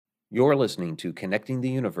You're listening to Connecting the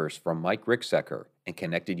Universe from Mike Ricksecker and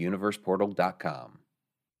ConnectedUniversePortal.com.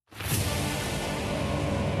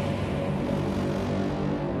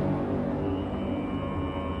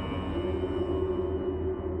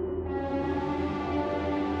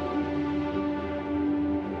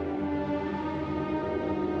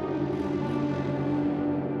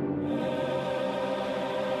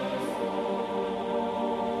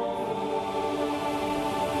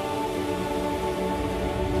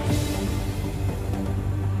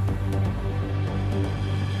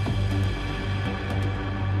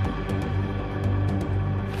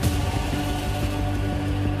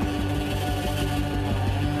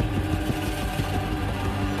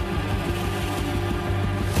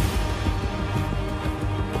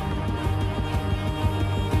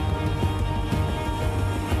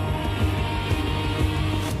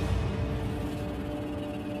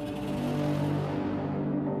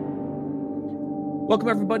 Welcome,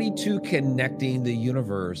 everybody, to Connecting the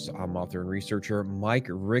Universe. I'm author and researcher Mike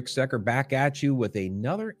Ricksecker, back at you with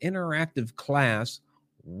another interactive class,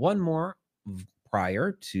 one more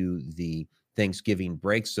prior to the Thanksgiving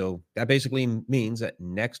break. So that basically means that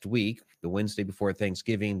next week, the Wednesday before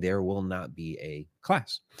Thanksgiving, there will not be a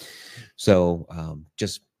class. So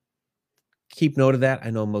just keep note of that.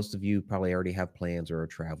 I know most of you probably already have plans or are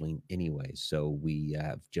traveling anyway. So we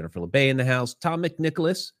have Jennifer LeBay in the house, Tom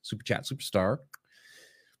McNicholas, Super Chat Superstar,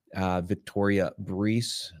 Victoria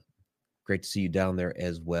Brees, great to see you down there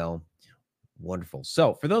as well. Wonderful.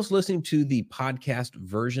 So for those listening to the podcast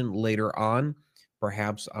version later on,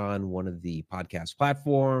 perhaps on one of the podcast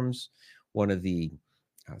platforms, one of the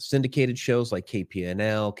syndicated shows like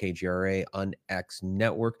KPNL, KGRA, on X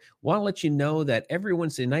Network, want to let you know that every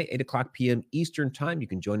Wednesday night, 8 o'clock p.m. Eastern Time, you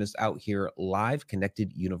can join us out here live,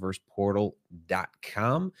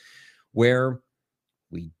 ConnectedUniversePortal.com, where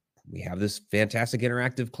we have this fantastic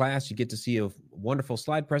interactive class. You get to see a wonderful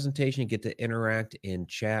slide presentation. You get to interact in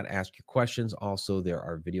chat, ask your questions. Also, there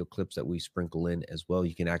are video clips that we sprinkle in as well.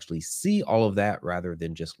 You can actually see all of that rather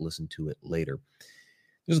than just listen to it later.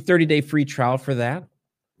 There's a 30-day free trial for that.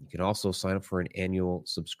 You can also sign up for an annual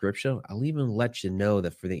subscription. I'll even let you know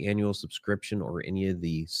that for the annual subscription or any of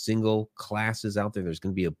the single classes out there, there's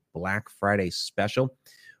going to be a Black Friday special.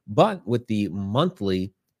 But with the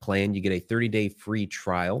monthly plan, you get a 30-day free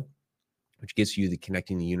trial, which gets you the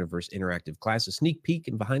Connecting the Universe interactive class, a sneak peek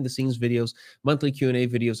and behind-the-scenes videos, monthly Q&A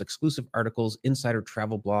videos, exclusive articles, insider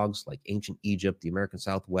travel blogs like Ancient Egypt, the American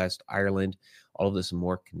Southwest, Ireland, all of this and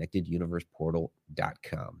more,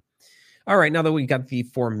 ConnectedUniversePortal.com. All right, now that we got the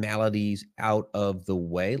formalities out of the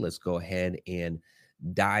way, let's go ahead and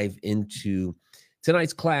dive into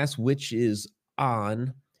tonight's class, which is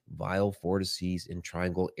on vile vortices in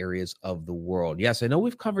triangle areas of the world. Yes, I know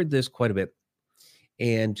we've covered this quite a bit.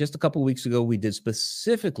 And just a couple of weeks ago, we did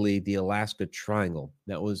specifically the Alaska Triangle.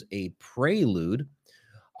 That was a prelude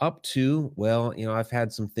up to, well, I've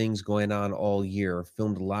had some things going on all year,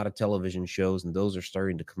 filmed a lot of television shows, and those are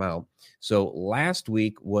starting to come out. So last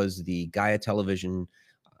week was the Gaia television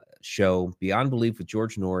show Beyond Belief with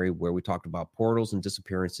George Norrie, where we talked about portals and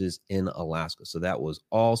disappearances in Alaska. So that was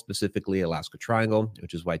all specifically Alaska Triangle,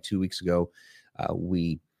 which is why 2 weeks ago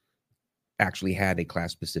we actually had a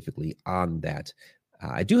class specifically on that.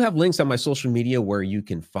 I do have links on my social media where you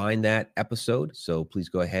can find that episode. So please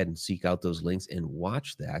go ahead and seek out those links and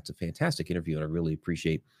watch that. It's a fantastic interview, and I really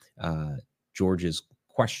appreciate George's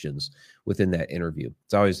questions within that interview.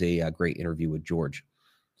 It's always a great interview with George.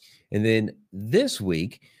 And then this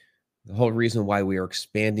week, the whole reason why we are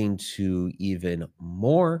expanding to even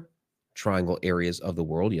more triangle areas of the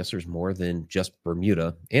world. Yes, there's more than just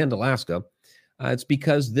Bermuda and Alaska. It's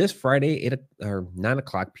because this Friday, 9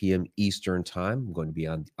 o'clock p.m. Eastern Time, I'm going to be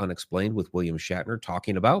on Unexplained with William Shatner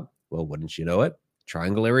talking about, well, wouldn't you know it,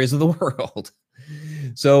 triangle areas of the world.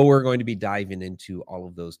 So we're going to be diving into all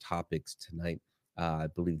of those topics tonight. I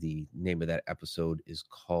believe the name of that episode is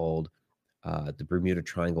called The Bermuda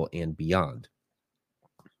Triangle and Beyond.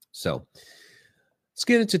 So let's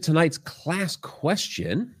get into tonight's class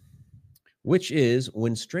question, which is,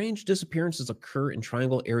 when strange disappearances occur in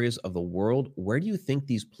triangle areas of the world, where do you think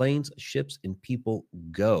these planes, ships, and people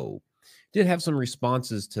go? Did have some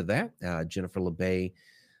responses to that. Jennifer LeBay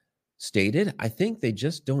stated, I think they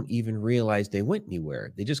just don't even realize they went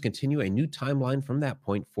anywhere. They just continue a new timeline from that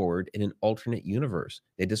point forward in an alternate universe.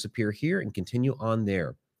 They disappear here and continue on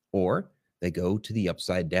there. Or they go to the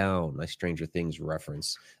upside down. Nice Stranger Things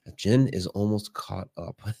reference. Jen is almost caught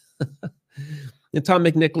up. And Tom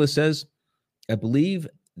McNicholas says, I believe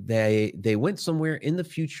they went somewhere in the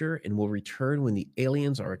future and will return when the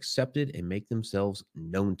aliens are accepted and make themselves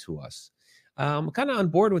known to us. kind of on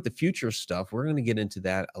board with the future stuff. We're going to get into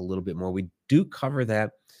that a little bit more. We do cover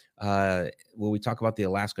that when we talk about the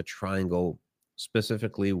Alaska Triangle,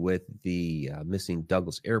 specifically with the missing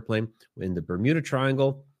Douglas airplane. In the Bermuda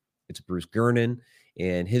Triangle, it's Bruce Gernon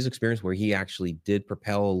and his experience where he actually did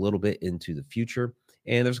propel a little bit into the future.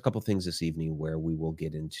 And there's a couple things this evening where we will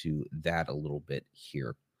get into that a little bit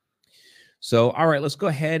here. So, all right, let's go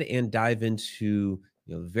ahead and dive into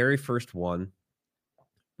the very first one,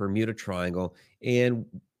 Bermuda Triangle. And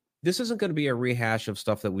this isn't going to be a rehash of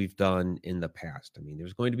stuff that we've done in the past. I mean,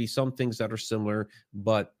 there's going to be some things that are similar,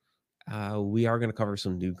 but we are going to cover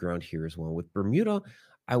some new ground here as well. With Bermuda,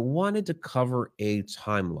 I wanted to cover a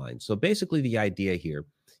timeline. So basically, the idea here,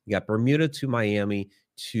 you got Bermuda to Miami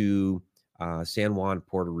to San Juan,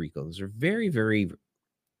 Puerto Rico. Those are very, very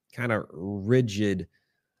kind of rigid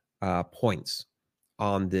points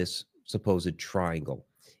on this supposed triangle.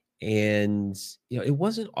 And, it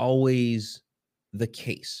wasn't always the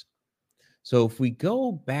case. So if we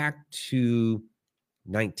go back to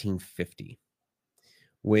 1950,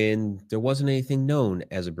 when there wasn't anything known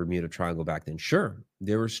as a Bermuda Triangle back then, sure,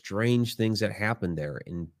 there were strange things that happened there,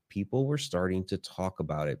 and people were starting to talk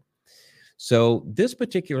about it. So this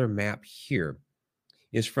particular map here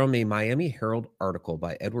is from a Miami Herald article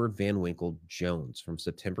by Edward Van Winkle Jones from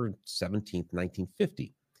September 17th,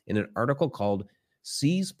 1950, in an article called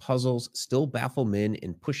Seas Puzzles Still Baffle Men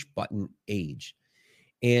in Push Button Age.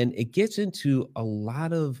 And it gets into a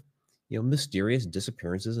lot of mysterious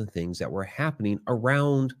disappearances and things that were happening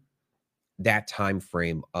around that time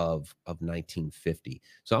frame of 1950.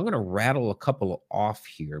 So I'm going to rattle a couple off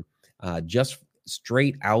here, just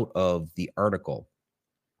straight out of the article.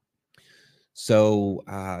 So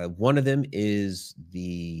one of them is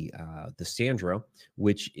the Sandra,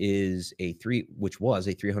 which was a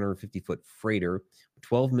 350-foot freighter,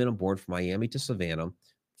 12 men aboard from Miami to Savannah.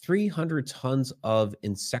 300 tons of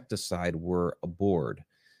insecticide were aboard.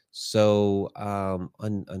 So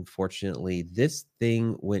unfortunately, this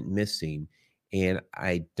thing went missing, and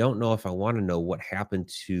I don't know if I want to know what happened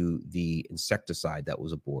to the insecticide that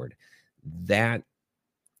was aboard.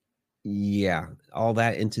 All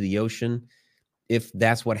that into the ocean. If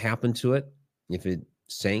that's what happened to it, if it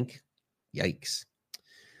sank, yikes.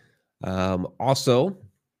 Also,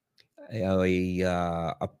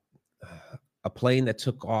 a plane that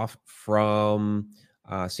took off from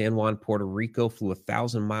San Juan, Puerto Rico, flew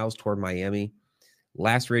 1,000 miles toward Miami.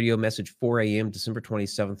 Last radio message, 4 a.m., December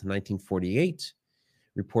 27th, 1948,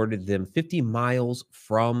 reported them 50 miles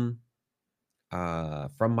from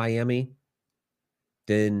Miami,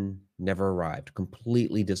 then never arrived,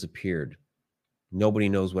 completely disappeared. Nobody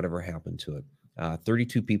knows whatever happened to it.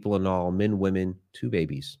 32 people in all, men, women, 2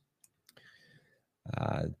 babies.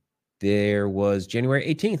 There was January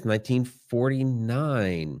 18th,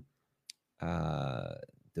 1949.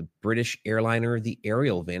 The British airliner, the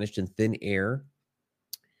Ariel, vanished in thin air.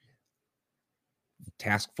 The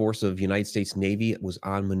task force of United States Navy was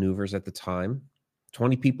on maneuvers at the time.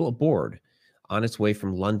 20 people aboard, on its way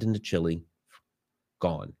from London to Chile,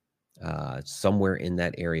 gone, somewhere in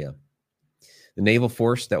that area. The naval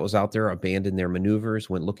force that was out there abandoned their maneuvers,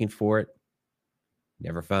 went looking for it,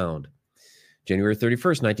 never found. January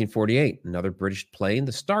 31st, 1948, another British plane,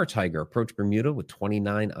 the Star Tiger, approached Bermuda with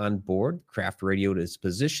 29 on board. Craft radioed its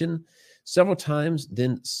position several times,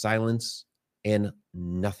 then silence and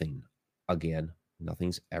nothing. Again,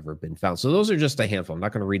 nothing's ever been found. So those are just a handful. I'm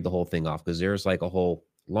not going to read the whole thing off because there's like a whole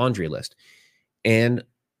laundry list. And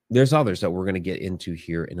there's others that we're going to get into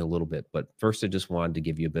here in a little bit. But first, I just wanted to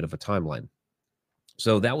give you a bit of a timeline.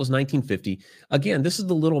 So that was 1950. Again, this is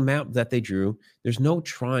the little map that they drew. There's no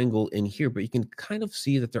triangle in here, but you can kind of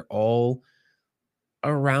see that they're all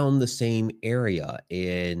around the same area.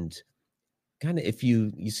 And kind of if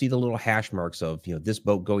you see the little hash marks of, this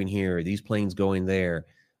boat going here, these planes going there,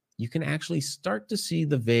 you can actually start to see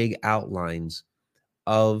the vague outlines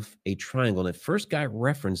of a triangle. And it first got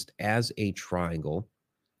referenced as a triangle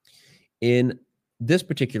in this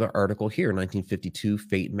particular article here, 1952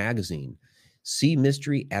 Fate magazine. See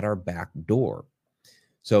mystery at our back door.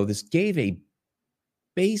 So this gave a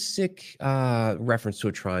basic reference to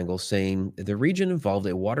a triangle, saying the region involved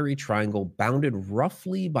a watery triangle bounded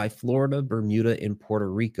roughly by Florida, Bermuda, and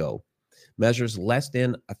Puerto Rico. Measures less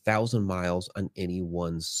than 1,000 miles on any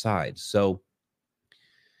one side. So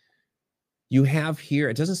you have here,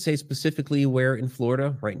 it doesn't say specifically where in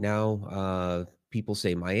Florida. Right now, people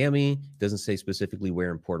say Miami. It doesn't say specifically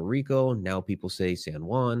where in Puerto Rico. Now people say San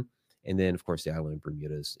Juan. And then, of course, the island of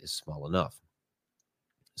Bermuda is small enough.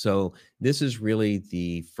 So this is really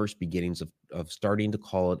the first beginnings of starting to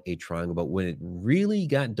call it a triangle. But when it really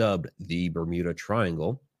got dubbed the Bermuda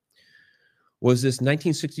Triangle was this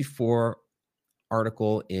 1964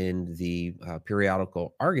 article in the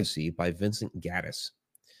periodical Argosy by Vincent Gaddis.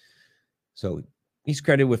 So he's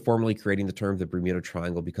credited with formally creating the term the Bermuda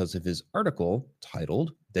Triangle because of his article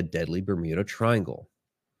titled The Deadly Bermuda Triangle.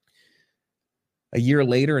 A year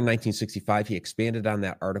later, in 1965, he expanded on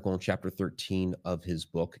that article in chapter 13 of his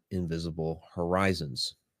book, Invisible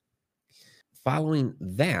Horizons. Following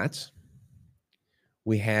that,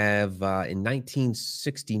 we have in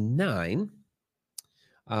 1969,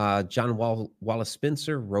 John Wallace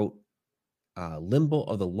Spencer wrote Limbo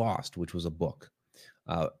of the Lost, which was a book,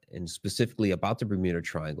 and specifically about the Bermuda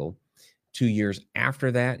Triangle. 2 years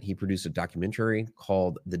after that, he produced a documentary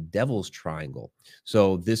called The Devil's Triangle.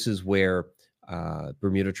 So this is where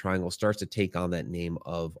Bermuda Triangle starts to take on that name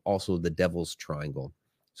of also the Devil's Triangle.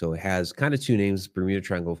 So it has kind of two names. Bermuda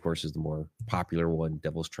Triangle, of course, is the more popular one.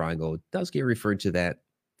 Devil's Triangle does get referred to that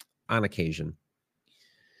on occasion.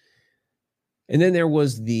 And then there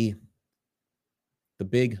was the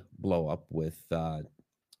big blow up with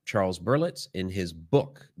Charles Berlitz in his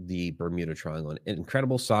book, The Bermuda Triangle, an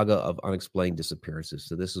incredible saga of unexplained disappearances.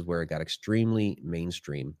 So this is where it got extremely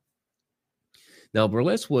mainstream. Now,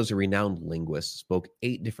 Berlitz was a renowned linguist, spoke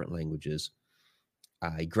 8 different languages.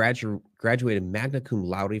 He graduated magna cum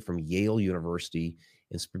laude from Yale University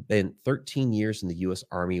and spent 13 years in the U.S.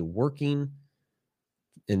 Army working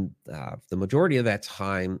in the majority of that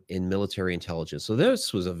time in military intelligence. So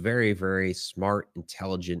this was a very, very smart,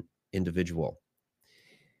 intelligent individual.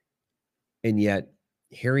 And yet,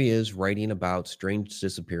 here he is writing about strange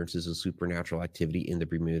disappearances and supernatural activity in the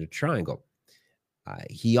Bermuda Triangle.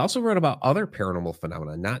 He also wrote about other paranormal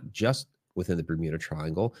phenomena, not just within the Bermuda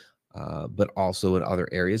Triangle, but also in other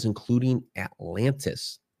areas, including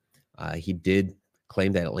Atlantis. He did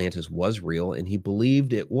claim that Atlantis was real, and he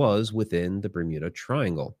believed it was within the Bermuda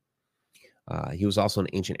Triangle. He was also an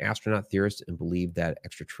ancient astronaut theorist and believed that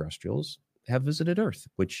extraterrestrials have visited Earth,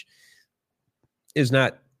 which is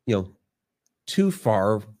not, too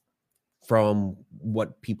far from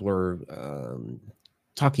what people are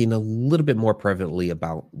talking a little bit more prevalently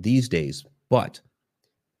about these days. But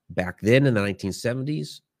back then in the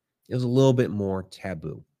 1970s, it was a little bit more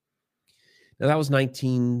taboo. Now, that was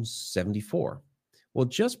 1974. Well,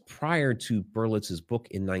 just prior to Berlitz's book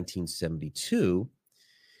in 1972,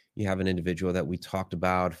 you have an individual that we talked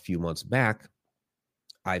about a few months back,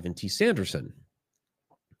 Ivan T. Sanderson,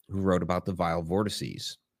 who wrote about the vile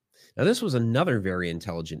vortices. Now, this was another very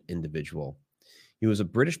intelligent individual. He was a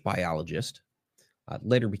British biologist,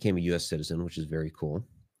 later became a U.S. citizen, which is very cool.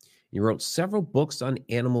 He wrote several books on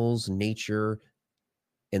animals, nature,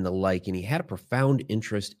 and the like, and he had a profound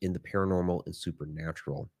interest in the paranormal and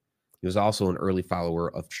supernatural. He was also an early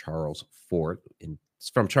follower of Charles Fort, and it's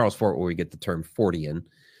from Charles Fort where we get the term Fortean.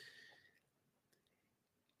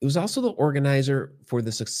 He was also the organizer for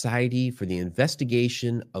the Society for the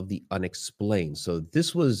Investigation of the Unexplained. So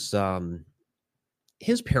this was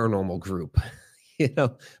his paranormal group.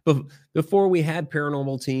 But before we had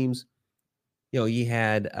paranormal teams, you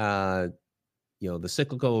had the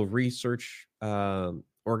Cyclical Research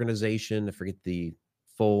Organization. I forget the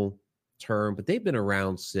full term, but they've been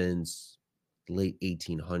around since the late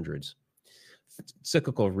 1800s.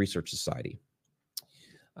 Cyclical Research Society.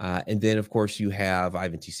 And then, of course, you have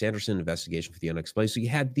Ivan T. Sanderson, Investigation for the Unexplained. So you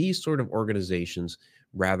had these sort of organizations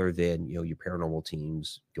rather than, your paranormal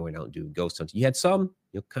teams going out and doing ghost hunting. You had some,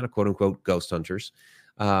 kind of quote unquote ghost hunters,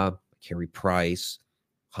 Carey Price,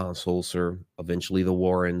 Hans Holzer, eventually the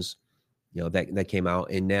Warrens, that came out.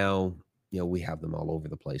 And now, we have them all over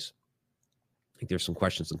the place. I think there's some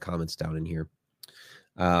questions and comments down in here.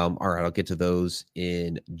 All right, I'll get to those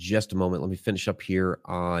in just a moment. Let me finish up here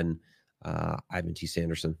on Ivan T.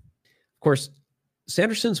 Sanderson. Of course,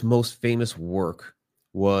 Sanderson's most famous work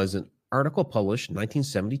was an article published in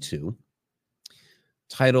 1972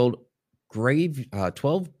 titled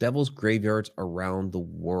 12 Devil's Graveyards Around the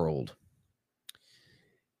World.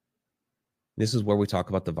 This is where we talk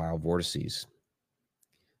about the vile vortices.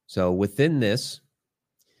 So within this,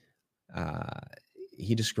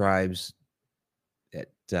 he describes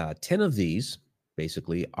that 10 of these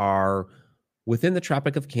basically are within the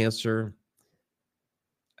Tropic of Cancer,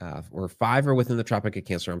 or 5 are within the Tropic of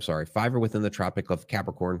Cancer. 5 are within the Tropic of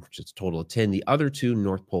Capricorn, which is a total of 10. The other 2,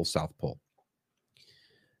 North Pole, South Pole.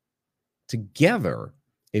 Together,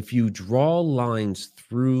 if you draw lines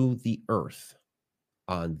through the Earth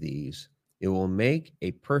on these, it will make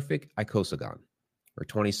a perfect icosagon, or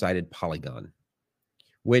 20-sided polygon,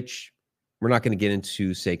 which we're not going to get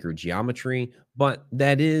into sacred geometry, but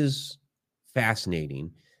that is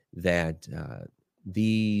fascinating that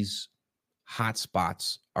these hot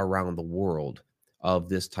spots around the world of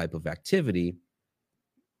this type of activity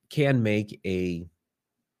can make a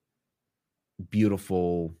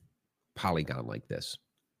beautiful polygon like this.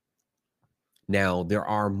 Now, there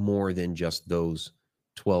are more than just those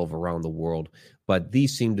 12 around the world, but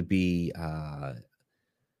these seem to be a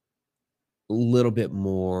little bit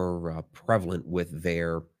more prevalent with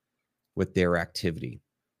their activity.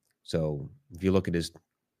 So if you look at his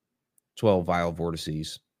 12 vial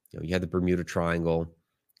vortices, you have the Bermuda Triangle,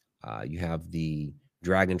 you have the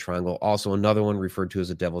Dragon Triangle, also another one referred to as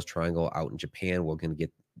the Devil's Triangle out in Japan. We're going to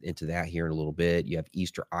get into that here in a little bit. You have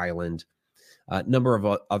Easter Island, a number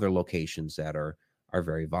of other locations that are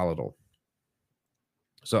very volatile.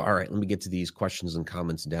 So, all right, let me get to these questions and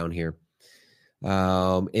comments down here.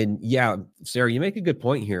 And yeah, Sarah, you make a good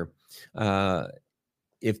point here.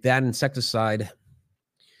 If that insecticide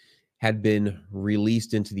had been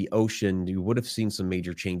released into the ocean, you would have seen some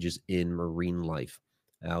major changes in marine life.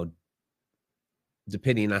 Now,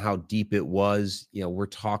 depending on how deep it was, we're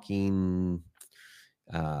talking,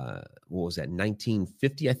 what was that,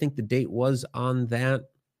 1950, I think the date was on that.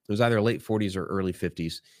 It was either late 40s or early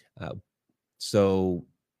 50s. So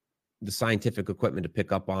the scientific equipment to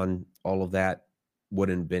pick up on all of that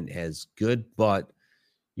wouldn't have been as good, but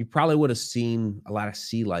you probably would have seen a lot of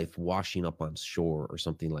sea life washing up on shore or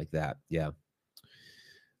something like that. Yeah.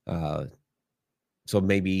 So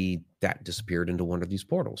maybe that disappeared into one of these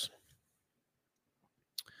portals.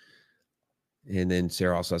 And then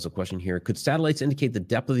Sarah also has a question here. Could satellites indicate the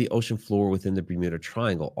depth of the ocean floor within the Bermuda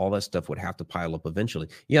Triangle? All that stuff would have to pile up eventually.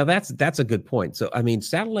 Yeah, that's a good point. So, I mean,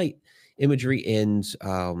 satellite imagery and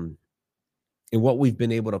what we've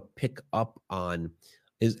been able to pick up on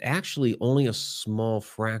is actually only a small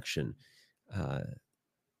fraction.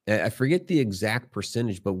 I forget the exact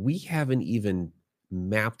percentage, but we haven't even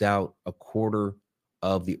mapped out a quarter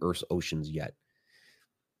of the Earth's oceans yet.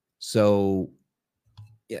 So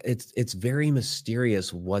it's very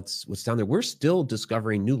mysterious what's down there. We're still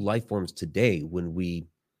discovering new life forms today when we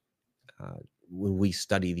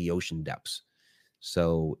study the ocean depths.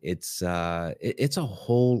 So it's a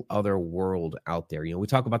whole other world out there. We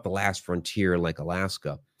talk about the last frontier like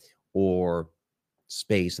Alaska or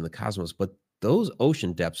space and the cosmos, but those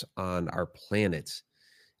ocean depths on our planet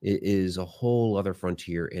is a whole other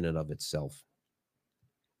frontier in and of itself.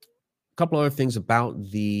 A couple other things about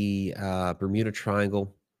the Bermuda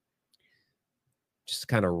Triangle, just to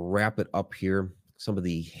kind of wrap it up here. Some of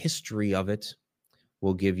the history of it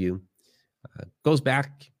will give you. Goes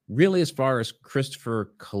back really as far as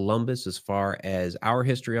Christopher Columbus, as far as our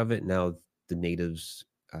history of it. Now, the natives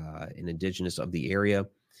and indigenous of the area,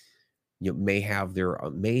 may have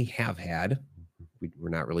had, we're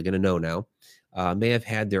not really going to know now, may have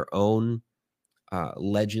had their own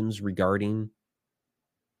legends regarding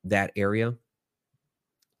that area,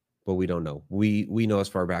 but we don't know. We know as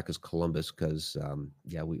far back as Columbus because,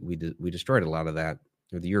 we destroyed a lot of that,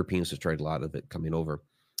 or the Europeans destroyed a lot of it coming over.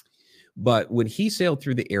 But when he sailed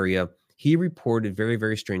through the area, he reported very,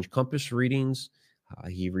 very strange compass readings.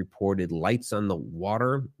 He reported lights on the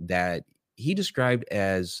water that he described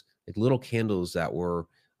as like little candles that were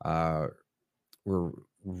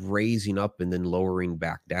raising up and then lowering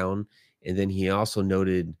back down. And then he also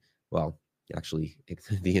noted, well, actually,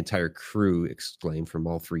 the entire crew exclaimed from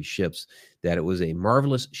all three ships that it was a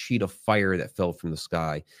marvelous sheet of fire that fell from the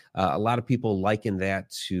sky. A lot of people liken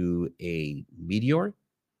that to a meteor,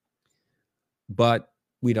 but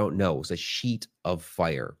we don't know. It's a sheet of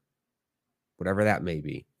fire, whatever that may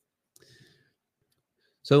be.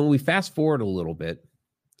 So when we fast forward a little bit,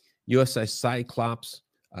 USS Cyclops,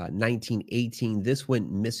 1918, this went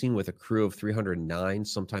missing with a crew of 309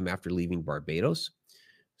 sometime after leaving Barbados,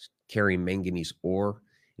 carrying manganese ore.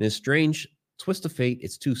 In a strange twist of fate,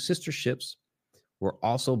 its two sister ships were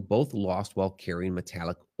also both lost while carrying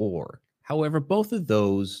metallic ore. However, both of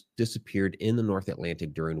those disappeared in the North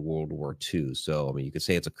Atlantic during World War II. So, I mean, you could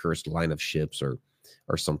say it's a cursed line of ships or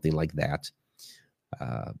something like that.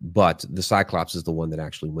 But the Cyclops is the one that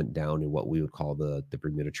actually went down in what we would call the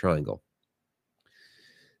Bermuda Triangle.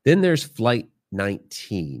 Then there's Flight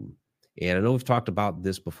 19. And I know we've talked about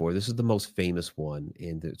this before. This is the most famous one.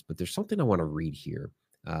 But there's something I want to read here,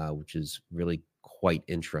 which is really quite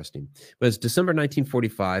interesting. But it's December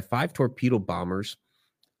 1945. 5 torpedo bombers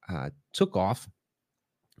took off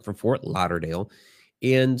from Fort Lauderdale.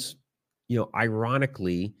 And,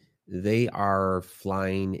 ironically, they are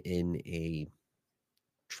flying in a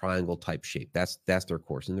triangle type shape. That's their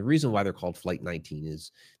course. And the reason why they're called Flight 19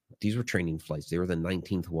 is these were training flights. They were the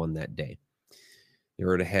 19th one that day. They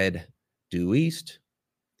were to head due east,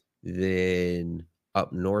 then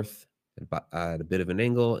up north at a bit of an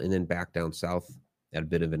angle, and then back down south at a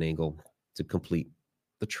bit of an angle to complete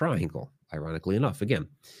the triangle, ironically enough. Again,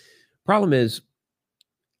 problem is,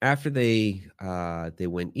 after they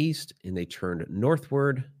went east and they turned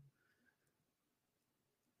northward,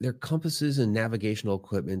 their compasses and navigational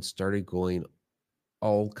equipment started going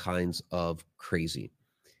all kinds of crazy,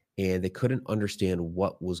 and they couldn't understand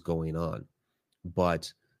what was going on.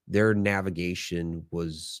 But their navigation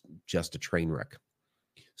was just a train wreck.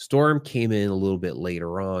 Storm came in a little bit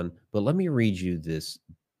later on, but let me read you this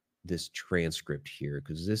transcript here,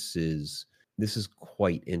 because this is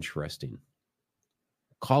quite interesting.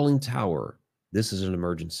 Calling tower, this is an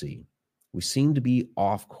emergency. We seem to be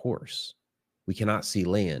off course. We cannot see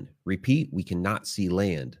land. Repeat, we cannot see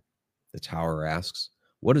land. The tower asks,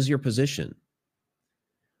 what is your position?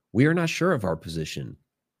 We are not sure of our position.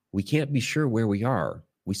 We can't be sure where we are.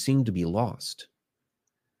 We seem to be lost.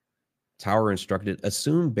 Tower instructed,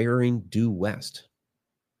 assume bearing due west.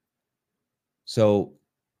 So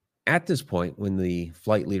at this point, when the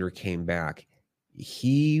flight leader came back,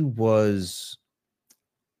 he was,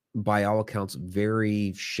 by all accounts,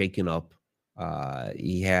 very shaken up.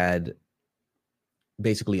 He had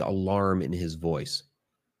basically alarm in his voice.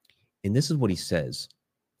 And this is what he says.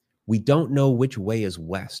 We don't know which way is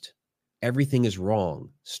west. Everything is wrong,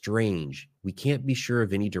 strange. We can't be sure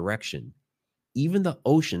of any direction. Even the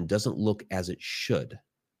ocean doesn't look as it should.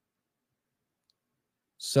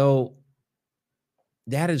 So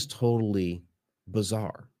that is totally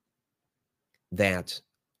bizarre that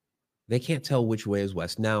they can't tell which way is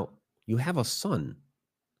west. Now, you have a sun,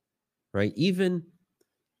 right? Even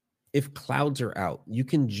if clouds are out, you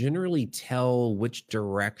can generally tell which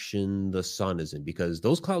direction the sun is in, because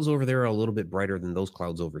those clouds over there are a little bit brighter than those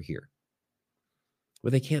clouds over here.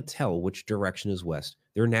 But they can't tell which direction is west.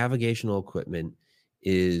 Their navigational equipment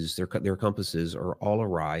is, their compasses are all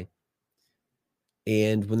awry.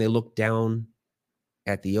 And when they look down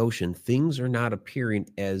at the ocean, things are not appearing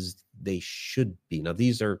as they should be. Now,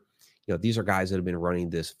 these are guys that have been running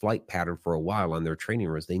this flight pattern for a while on their training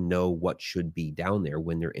runs. They know what should be down there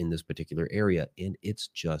when they're in this particular area, and it's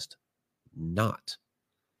just not.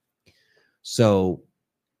 So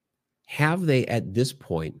have they, at this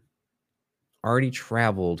point, already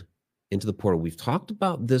traveled into the portal? We've talked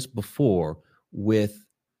about this before with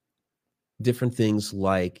different things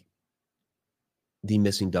like the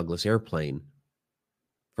missing Douglas airplane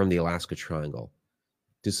from the Alaska Triangle.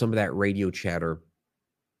 Did some of that radio chatter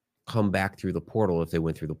come back through the portal if they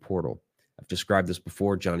went through the portal? I've described this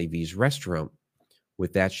before, Johnny V's restaurant,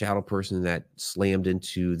 with that shadow person that slammed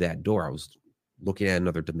into that door. I was looking at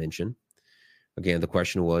another dimension. Again, the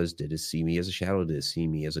question was, did it see me as a shadow? Did it see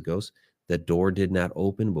me as a ghost? The door did not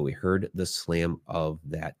open, but we heard the slam of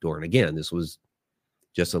that door. And again, this was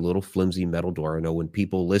just a little flimsy metal door. I know when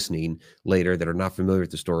people listening later that are not familiar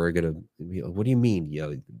with the story are going to be like, what do you mean?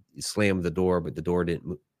 You slammed the door, but the door didn't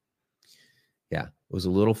move. Yeah, it was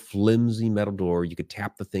a little flimsy metal door. You could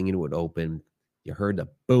tap the thing and it would open. You heard the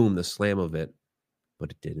boom, the slam of it,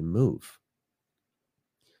 but it didn't move.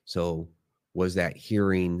 So was that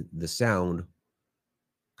hearing the sound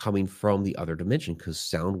coming from the other dimension? Because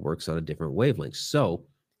sound works on a different wavelength. So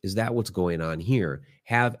is that what's going on here?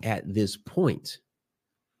 Have at this point,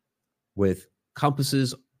 with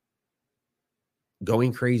compasses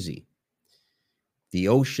going crazy, the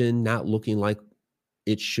ocean not looking like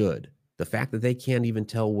it should, the fact that they can't even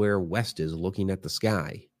tell where west is looking at the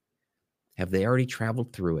sky, have they already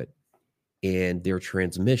traveled through it and their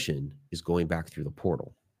transmission is going back through the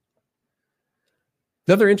portal?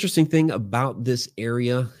 The other interesting thing about this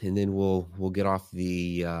area, and then we'll get off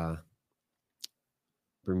the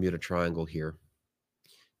Bermuda Triangle here.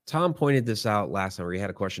 Tom pointed this out last time, or he had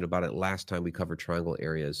a question about it last time we covered triangle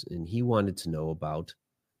areas, and he wanted to know about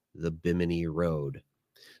the Bimini Road.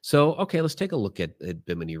 So, okay, let's take a look at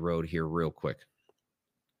Bimini Road here real quick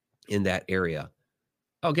in that area.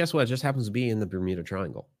 Oh, guess what? It just happens to be in the Bermuda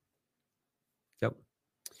Triangle. Yep.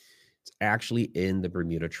 It's actually in the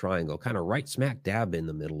Bermuda Triangle, kind of right smack dab in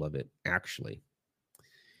the middle of it, actually.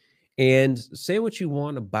 And say what you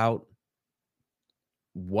want about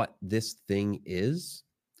what this thing is.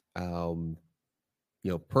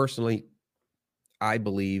 Personally, I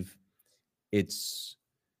believe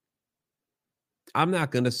I'm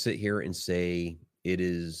not going to sit here and say it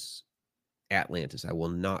is Atlantis. I will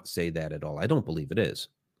not say that at all. I don't believe it is.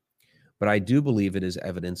 But I do believe it is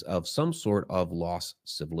evidence of some sort of lost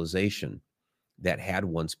civilization that had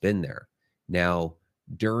once been there. Now,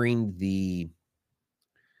 during the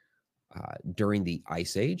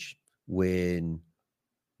Ice Age, when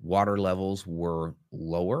water levels were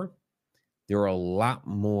lower, there were a lot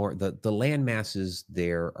more, the land masses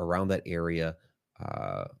there around that area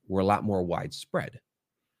were a lot more widespread.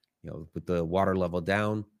 with the water level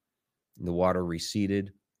down and the water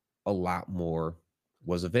receded, a lot more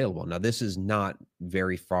was available. Now, this is not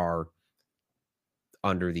very far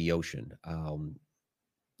under the ocean.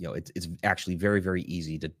 It's actually very, very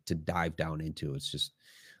easy to dive down into. It's just,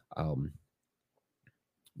 um,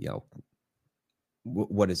 you know,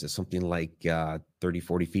 what is it? Something like 30,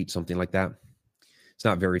 40 feet, something like that. It's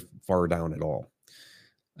not very far down at all.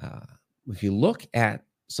 If you look at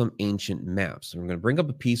some ancient maps, I'm going to bring up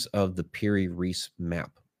a piece of the Piri Reis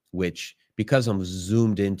map, which, because I'm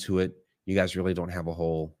zoomed into it, you guys really don't have a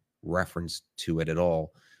whole reference to it at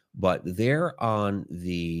all. But there on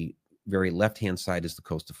the very left-hand side is the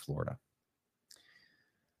coast of Florida.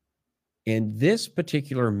 And this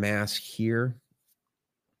particular mass here,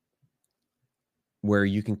 where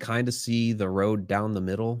you can kind of see the road down the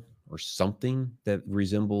middle or something that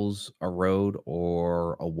resembles a road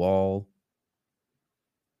or a wall.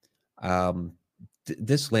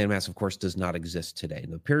 This landmass, of course, does not exist today.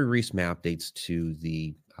 The Piri Reis map dates to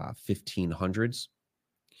the 1500s.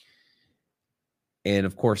 And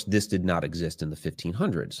of course, this did not exist in the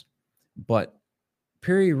 1500s. But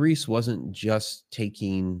Piri Reis wasn't just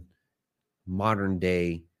taking modern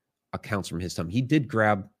day accounts from his time. He did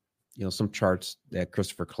grab, some charts that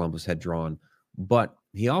Christopher Columbus had drawn, but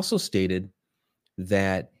he also stated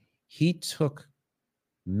that he took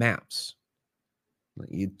maps,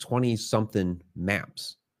 20 something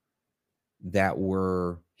maps that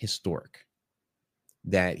were historic,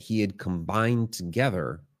 that he had combined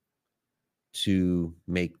together to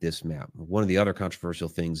make this map. One of the other controversial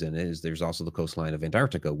things in it is there's also the coastline of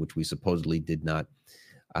Antarctica, which we supposedly did not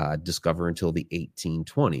discover until the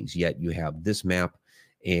 1820s. Yet you have this map,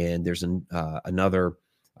 and there's another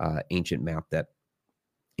ancient map that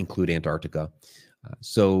include Antarctica.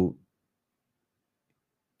 So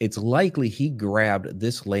it's likely he grabbed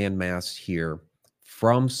this landmass here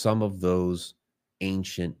from some of those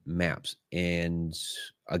ancient maps. And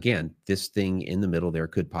again, this thing in the middle there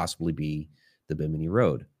could possibly be the Bimini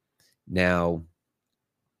Road. Now,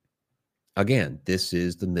 again, this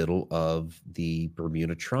is the middle of the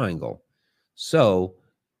Bermuda Triangle. So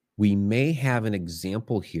we may have an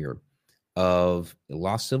example here of a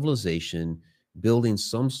lost civilization building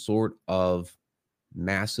some sort of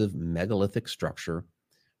massive megalithic structure,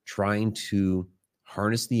 trying to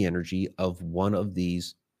harness the energy of one of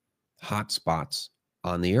these hot spots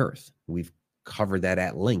on the earth. We've covered that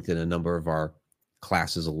at length in a number of our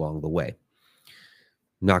classes along the way.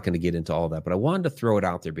 I'm not going to get into all that, but I wanted to throw it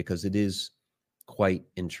out there because it is quite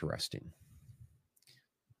interesting.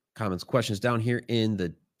 Comments, questions down here in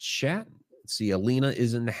the chat. Let's see, Alina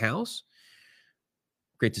is in the house.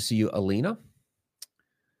 Great to see you, Alina.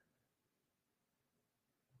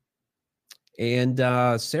 And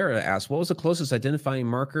Sarah asked, what was the closest identifying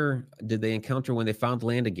marker did they encounter when they found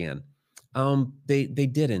land again? They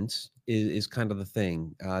didn't, is kind of the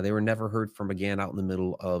thing. They were never heard from again out in the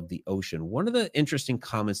middle of the ocean. One of the interesting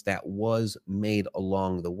comments that was made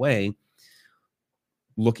along the way,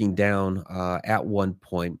 looking down at one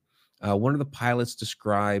point, one of the pilots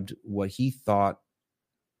described what he thought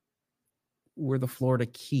were the Florida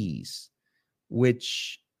Keys,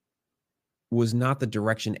 which was not the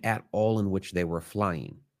direction at all in which they were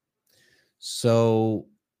flying. So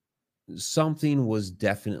something was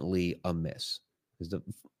definitely amiss. Because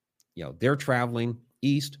they're traveling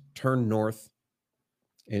east, turn north,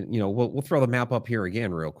 and we'll throw the map up here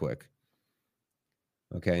again real quick.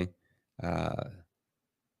 Okay,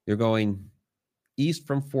 they're going east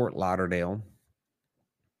from Fort Lauderdale,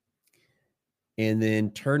 and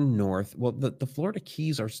then turn north. Well, the Florida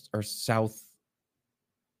Keys are southwest,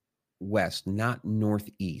 not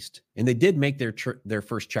northeast, and they did make their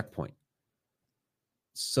first checkpoint.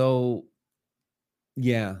 So,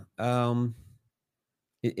 yeah,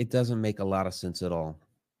 it doesn't make a lot of sense at all.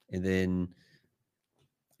 And then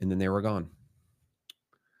they were gone.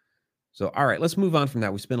 So, all right, let's move on from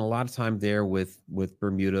that. We spent a lot of time there with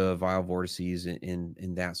Bermuda, vial vortices,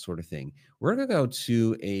 and that sort of thing. We're going to go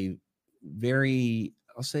to a very,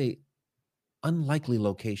 I'll say, unlikely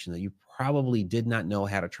location that you probably did not know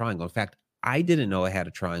had a triangle. In fact, I didn't know I had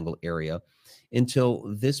a triangle area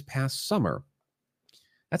until this past summer.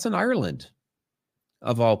 That's in Ireland,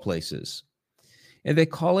 of all places. And they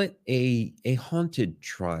call it a haunted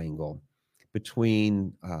triangle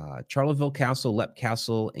between Charleville Castle, Leap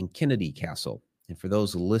Castle, and Kennedy Castle. And for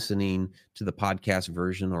those listening to the podcast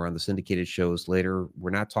version or on the syndicated shows later,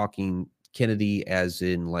 we're not talking Kennedy as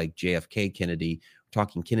in like JFK Kennedy. We're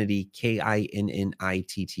talking Kennedy, Kinnitty.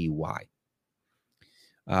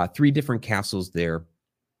 3 different castles there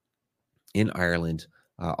in Ireland,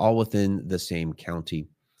 all within the same county.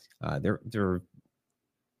 They're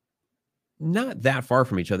not that far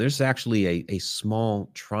from each other. This is actually a small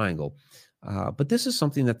triangle. But this is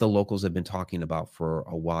something that the locals have been talking about for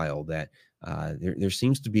a while, that there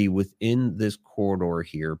seems to be within this corridor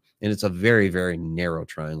here, and it's a very, very narrow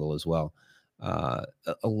triangle as well, a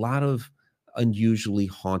lot of unusually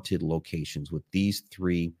haunted locations with these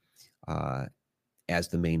three uh, as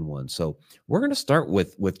the main one. So we're going to start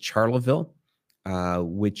with Charleville,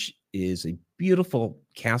 which is a beautiful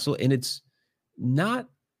castle, and it's not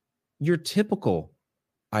your typical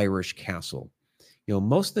Irish castle.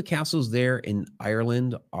 Most of the castles there in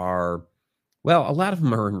Ireland are, well, a lot of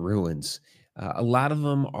them are in ruins. A lot of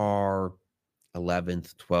them are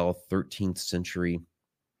 11th, 12th, 13th century.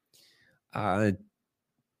 Uh,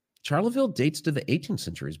 Charleville dates to the 18th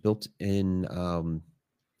century. It's built in,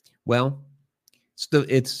 well,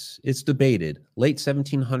 it's debated, late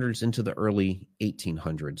 1700s into the early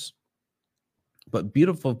 1800s. But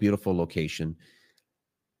beautiful, beautiful location,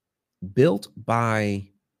 built by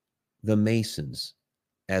the Masons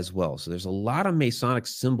as well. So there's a lot of Masonic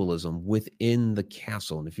symbolism within the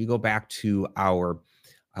castle. And if you go back to our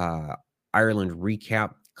Ireland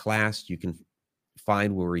recap class, you can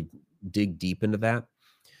find where we dig deep into that.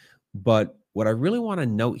 But what I really want to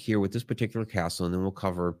note here with this particular castle, and then we'll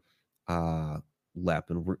cover Lep,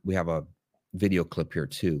 and we have a video clip here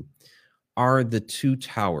too, are the two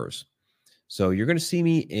towers. So you're going to see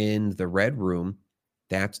me in the red room.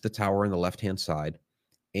 That's the tower on the left-hand side.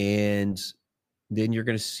 And then you're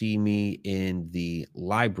going to see me in the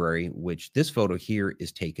library, which this photo here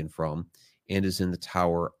is taken from, and is in the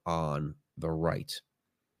tower on the right.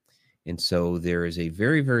 And so there is a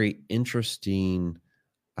very, very interesting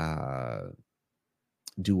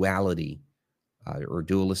duality or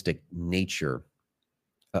dualistic nature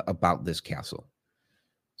about this castle.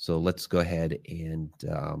 So let's go ahead and,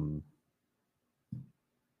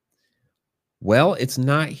 well, it's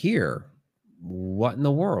not here. What in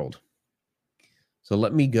the world? So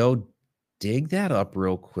let me go dig that up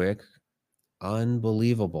real quick.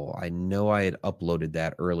 Unbelievable. I know I had uploaded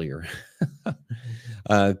that earlier.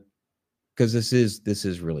 Because this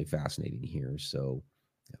is really fascinating here. So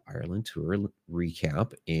Ireland tour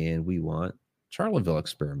recap, and we want Charleville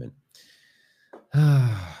experiment.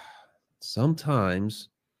 Sometimes,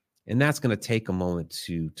 and that's going to take a moment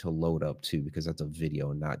to load up too, because that's a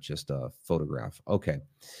video and not just a photograph. Okay,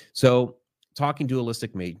 so talking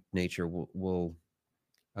dualistic nature, we'll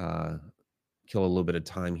kill a little bit of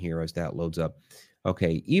time here as that loads up.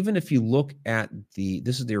 Okay, even if you look at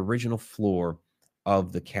this is the original floor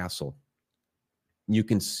of the castle. You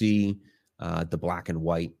can see the black and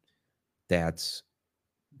white that's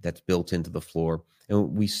built into the floor.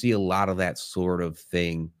 And we see a lot of that sort of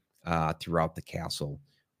thing throughout the castle,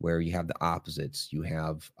 where you have the opposites. You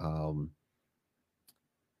have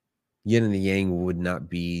yin and the yang would not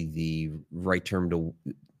be the right term to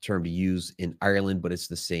use in Ireland, but it's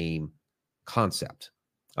the same concept.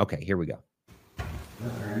 Okay, here we go.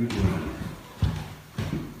 What are you doing?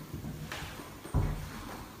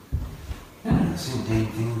 Yeah, the same dang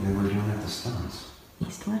thing they were doing at the Stones.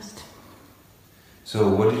 East-west. So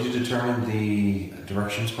what did you determine the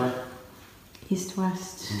directions were?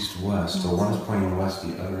 East-west. East-west. So one is pointing west,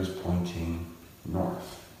 the other is pointing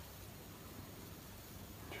north.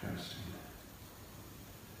 Interesting.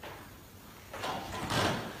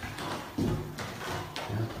 Yeah.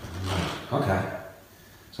 Okay.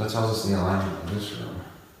 So that tells us the alignment of this room.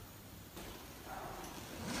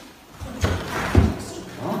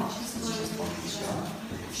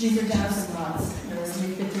 These are dowsing rods. They're a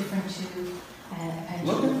little bit different to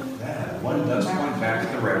Look at that. One does point back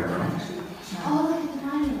to the red room. Oh, look at the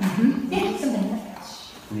dining room. Yeah, something like that.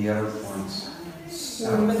 And the other points.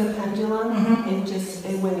 Remember the pendulum?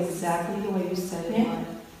 It went exactly the way you said it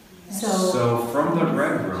would. So from the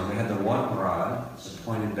red room, they had the one rod that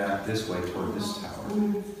pointed back this way toward this tower.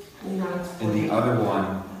 And the other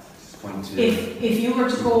one pointed... If you were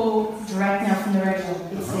to go direct now from the red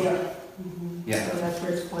room, it's there. Yeah. So that's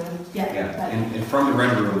where it's pointing. Yeah. And from the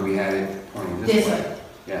red room, we had it pointing this way.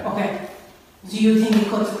 Yeah. Okay. So you think it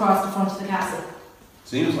cuts across the front of the castle?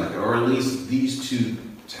 Seems like it, or at least these two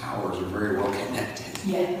towers are very well connected.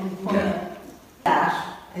 Yeah. Yeah.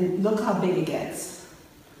 That, and look how big it gets.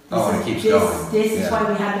 Oh, and it keeps going. This is why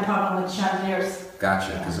we had the problem with chandeliers.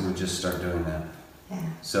 Gotcha, because it would just start doing that. Yeah.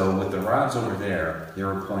 So with the rods over there, they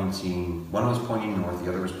were pointing, one was pointing north, the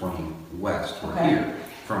other was pointing west, or here.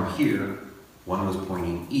 From here, one was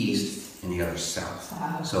pointing east, and the other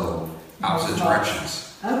south. So opposite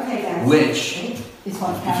directions. Okay, guys. Which, Is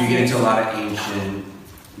what if you get into a lot of ancient,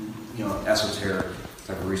 esoteric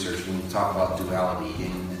type of research, when you talk about duality,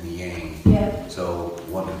 yin and the yang. Yeah. So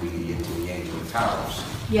one would be the yin to the yang to the towers.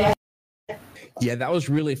 Yeah. Yeah, that was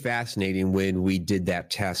really fascinating when we did that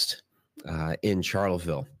test in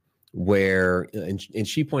Charlottesville, where and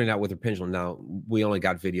she pointed out with her pendulum. Now we only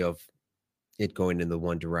got video of it going in the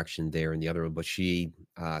one direction there and the other, but she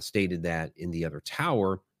stated that in the other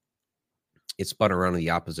tower it spun around in the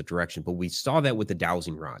opposite direction. But we saw that with the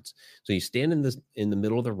dowsing rods. So you stand in the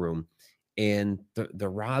middle of the room, and the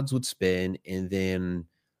rods would spin, and then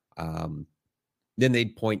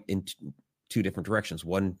they'd point in two different directions.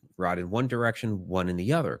 One rod in one direction, one in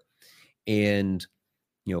the other. And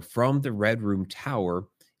from the Red Room Tower,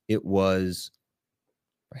 it was,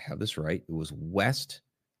 if I have this right, it was west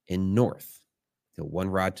and north. So one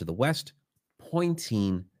rod to the west,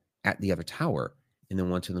 pointing at the other tower, and then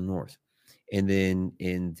one to the north. And then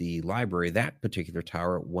in the library, that particular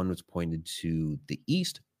tower, one was pointed to the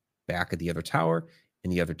east, back at the other tower,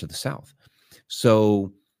 and the other to the south.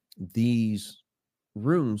 So these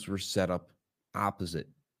rooms were set up opposite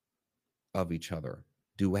of each other,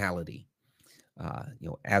 duality,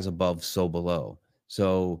 as above, so below.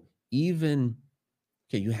 So even,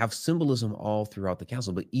 okay, you have symbolism all throughout the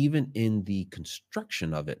castle, but even in the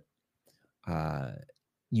construction of it,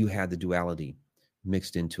 you had the duality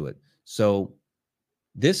mixed into it. So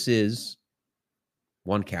this is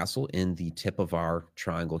one castle in the tip of our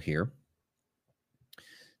triangle here.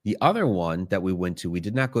 The other one that we went to, we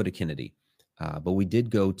did not go to Kennedy, but we did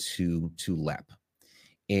go to Lep.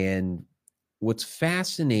 And what's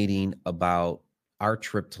fascinating about our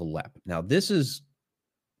trip to Lep, now this is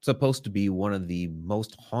supposed to be one of the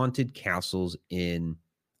most haunted castles in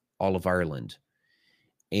all of Ireland.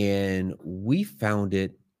 And we found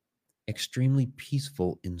it extremely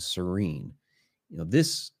peaceful and serene.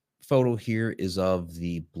 This photo here is of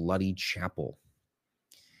the Bloody Chapel.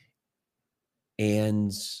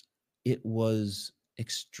 And it was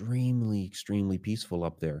extremely, extremely peaceful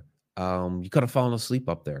up there. You could have fallen asleep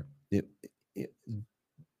up there. The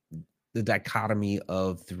dichotomy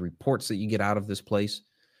of the reports that you get out of this place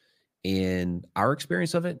and our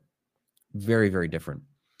experience of it, very, very different.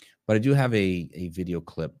 But I do have a video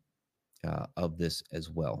clip of this as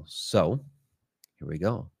well. So here we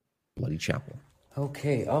go. Bloody Chapel.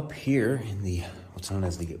 Okay, up here in the what's known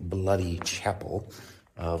as the Bloody Chapel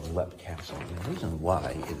of Lep Castle. And the reason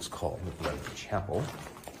why it is called the Bloody Chapel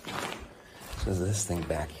is this thing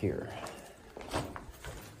back here.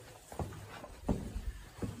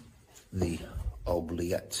 The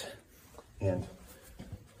oubliette. And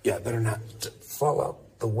yeah, better not fall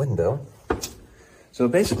out the window. So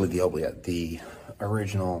basically the oubliette, the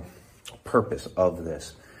original purpose of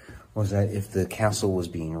this was that if the castle was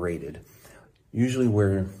being raided, usually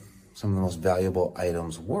where some of the most valuable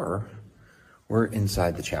items were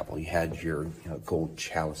inside the chapel. You had your gold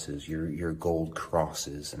chalices, your gold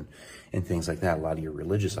crosses, and things like that. A lot of your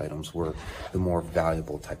religious items were the more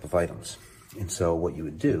valuable type of items. And so what you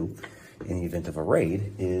would do in the event of a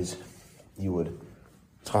raid is you would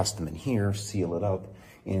toss them in here, seal it up,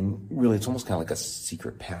 and really it's almost kind of like a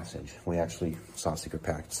secret passage. We actually saw a secret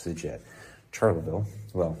passage at Charleville.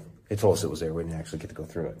 Well, they told us it was there. We didn't actually get to go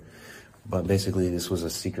through it. But basically this was a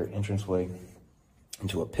secret entranceway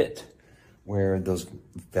into a pit where those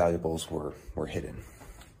valuables were hidden.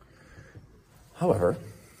 However,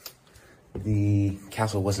 the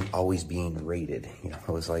castle wasn't always being raided. It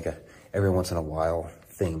was like a every once in a while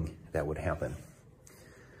thing that would happen.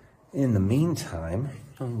 In the meantime,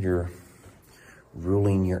 you're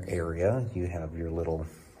ruling your area. You have your little,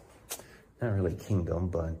 not really kingdom,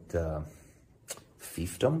 but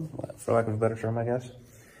fiefdom, for lack of a better term, I guess.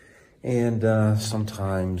 And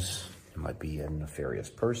sometimes it might be a nefarious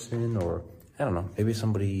person, or I don't know, maybe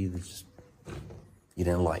somebody that's you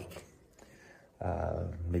didn't like.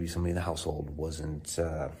 Maybe somebody in the household wasn't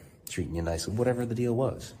treating you nicely, whatever the deal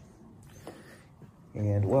was.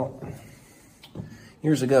 And well,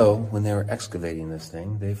 years ago, when they were excavating this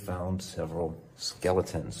thing, they found several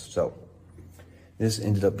skeletons. So this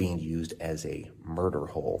ended up being used as a murder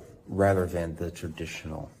hole rather than the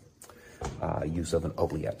traditional use of an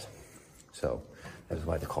oubliette. So that is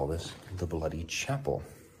why they call this the Bloody Chapel.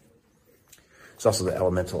 It's also the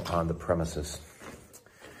elemental on the premises,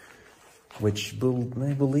 which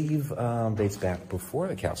they believe dates back before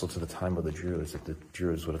the castle to the time of the Druids, that the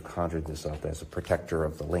Druids would have conjured this up as a protector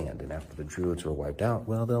of the land. And after the Druids were wiped out,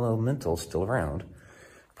 well, the elemental's still around,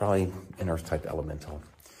 probably an earth-type elemental.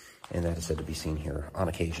 And that is said to be seen here on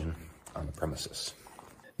occasion on the premises.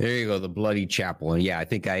 There you go, the Bloody Chapel. And yeah, I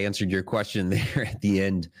think I answered your question there at the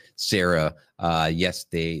end, Sarah. Yes,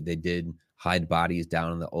 they did hide bodies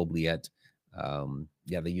down in the oubliette.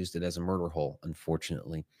 Yeah, they used it as a murder hole,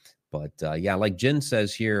 unfortunately. But yeah, like Jen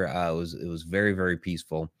says here, it was very, very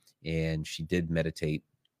peaceful, and she did meditate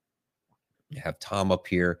I have Tom up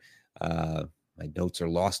here. My notes are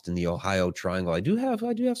lost in the Ohio Triangle. I do have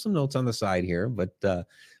some notes on the side here, but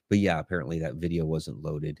yeah, apparently that video wasn't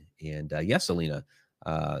loaded. And yes, Alina,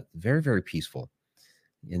 very, very peaceful.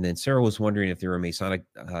 And then Sarah was wondering if there were Masonic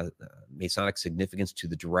significance to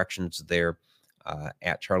the directions there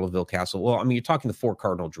at Charleville Castle. Well, I mean, you're talking the four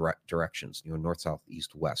cardinal directions, north, south,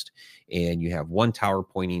 east, west, and you have one tower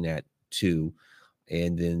pointing at two,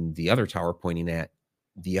 and then the other tower pointing at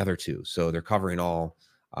the other two. So they're covering all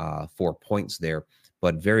 4 points there,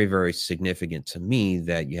 but very, very significant to me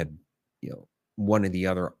that you had, one and the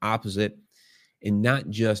other opposite, and not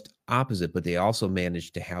just opposite, but they also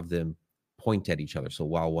managed to have them point at each other. So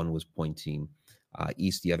while one was pointing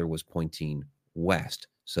east, the other was pointing west.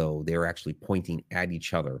 So they were actually pointing at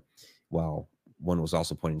each other, while one was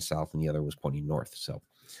also pointing south and the other was pointing north. So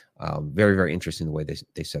very, very interesting the way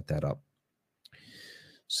they set that up.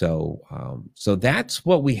 So so that's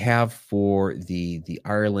what we have for the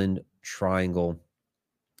Ireland Triangle,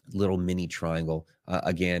 little mini triangle.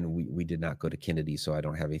 Again, we did not go to Kennedy, so I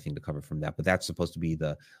don't have anything to cover from that. But that's supposed to be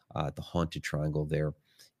the haunted triangle there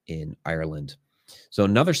in Ireland. So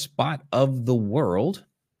another spot of the world.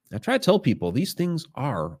 I try to tell people these things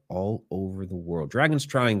are all over the world. Dragon's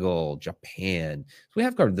Triangle, Japan. So we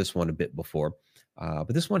have covered this one a bit before,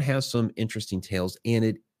 but this one has some interesting tales, and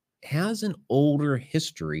it has an older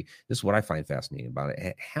history. This is what I find fascinating about it.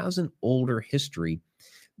 It has an older history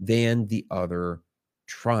than the other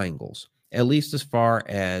triangles, at least as far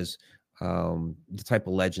as the type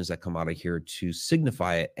of legends that come out of here to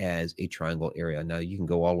signify it as a triangle area. Now, you can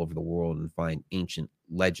go all over the world and find ancient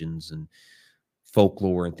legends and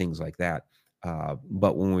folklore and things like that.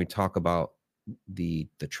 But when we talk about the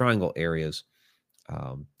triangle areas,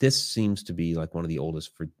 this seems to be like one of the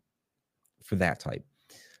oldest for that type.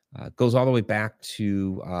 Goes all the way back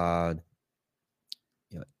to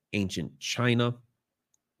ancient China,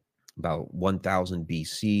 about 1000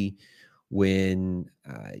 BC, when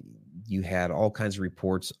you had all kinds of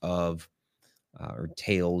reports of or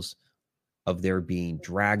tales of there being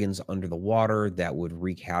dragons under the water that would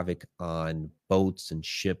wreak havoc on boats and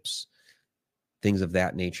ships, things of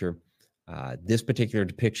that nature. This particular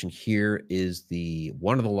depiction here is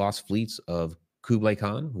one of the lost fleets of Kublai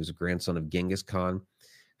Khan, who's a grandson of Genghis Khan,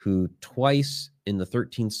 who twice in the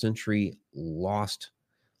 13th century lost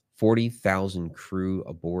 40,000 crew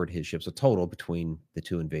aboard his ships, a total between the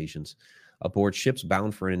two invasions, aboard ships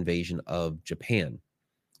bound for an invasion of Japan.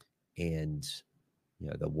 And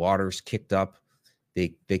the waters kicked up.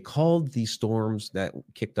 They called these storms that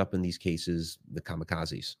kicked up in these cases the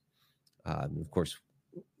kamikazes. Of course,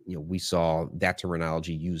 we saw that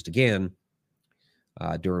terminology used again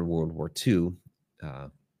during World War II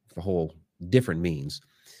for whole different means.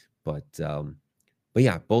 But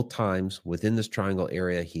yeah, both times within this triangle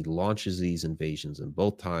area, he launches these invasions, and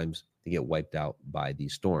both times they get wiped out by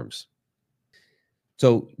these storms.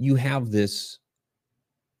 So you have this,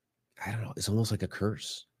 I don't know, it's almost like a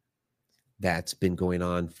curse that's been going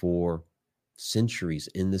on for centuries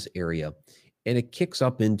in this area. And it kicks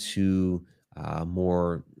up into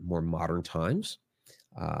more modern times,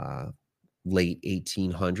 late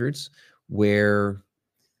 1800s, where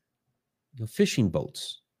fishing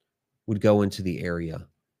boats would go into the area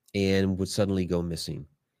and would suddenly go missing.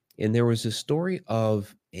 And there was a story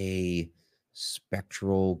of a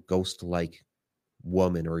spectral, ghost-like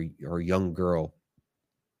woman or young girl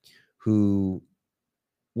who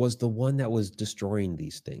was the one that was destroying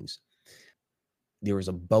these things. There was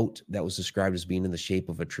a boat that was described as being in the shape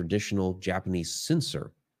of a traditional Japanese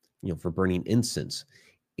censer, for burning incense.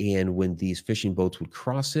 And when these fishing boats would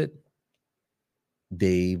cross it,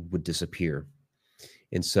 they would disappear.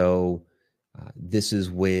 And so this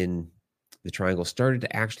is when the triangle started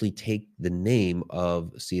to actually take the name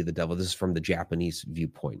of Sea of the Devil. This is from the Japanese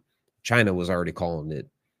viewpoint. China was already calling it,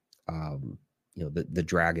 the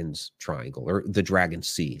Dragon's Triangle, or the Dragon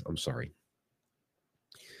Sea, I'm sorry.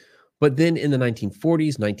 But then in the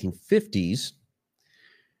 1940s, 1950s,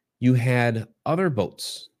 you had other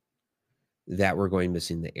boats that were going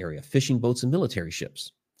missing in the area. Fishing boats and military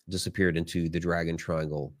ships disappeared into the Dragon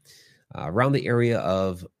Triangle around the area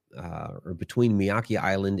of or between Miyake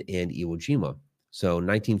Island and Iwo Jima. So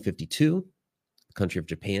 1952, the country of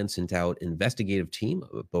Japan sent out an investigative team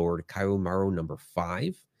aboard Kaiwo Maru number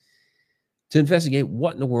 5 to investigate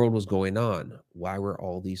what in the world was going on. Why were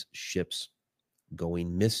all these ships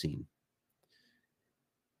going missing?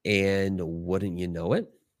 And wouldn't you know it,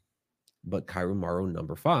 but Kaiwo Maru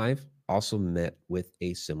number 5 also met with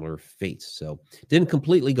a similar fate. So didn't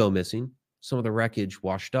completely go missing. Some of the wreckage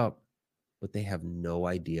washed up, but they have no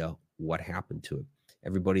idea what happened to it.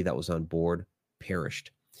 Everybody that was on board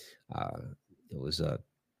perished. It was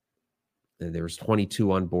there was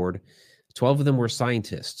 22 on board. 12 of them were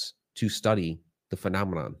scientists to study the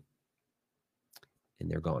phenomenon, and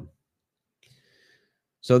they're gone.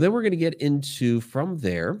 So then we're going to get into from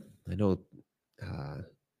there. I know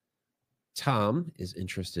Tom is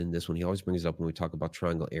interested in this one. He always brings it up when we talk about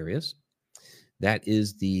triangle areas. That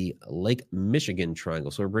is the Lake Michigan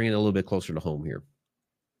Triangle. So we're bringing it a little bit closer to home here.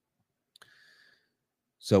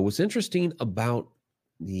 So what's interesting about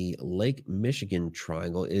the Lake Michigan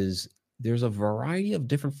Triangle is there's a variety of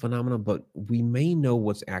different phenomena, but we may know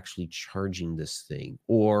what's actually charging this thing,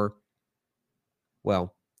 or,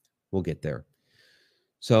 well, we'll get there.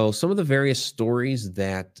 So some of the various stories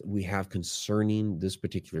that we have concerning this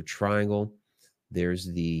particular triangle, there's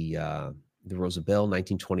the Rosabelle,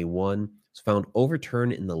 1921, was found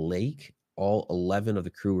overturned in the lake. All 11 of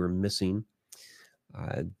the crew were missing.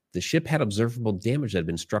 The ship had observable damage that had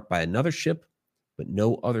been struck by another ship, but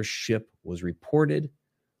no other ship was reported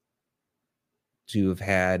to have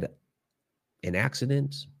had an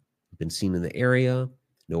accident, been seen in the area.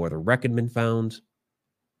 No other wreck had been found.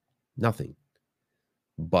 Nothing.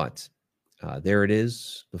 But there it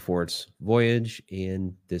is before its voyage,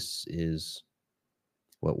 and this is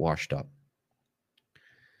what washed up.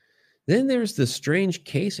 Then there's the strange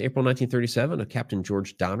case, April 1937, of Captain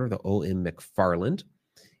George Donner, the O.M. McFarland.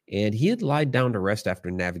 And he had lied down to rest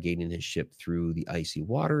after navigating his ship through the icy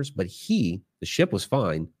waters. But the ship was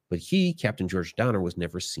fine, but Captain George Donner, was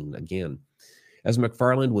never seen again. As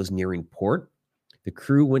McFarland was nearing port, the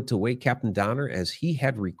crew went to wake Captain Donner as he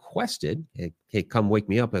had requested. Hey, come wake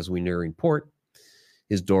me up as we're nearing port.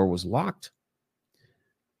 His door was locked.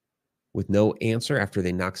 With no answer after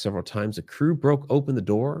they knocked several times, the crew broke open the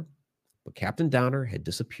door, but Captain Donner had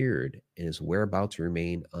disappeared and his whereabouts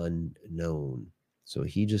remained unknown. So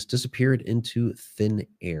he just disappeared into thin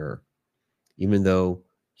air, even though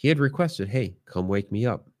he had requested, hey, come wake me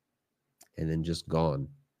up, and then just gone.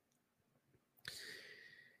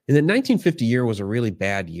 And the 1950 year was a really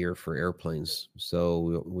bad year for airplanes.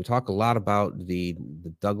 So we talk a lot about the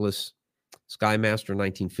Douglas Skymaster in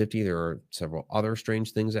 1950. There are several other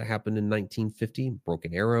strange things that happened in 1950.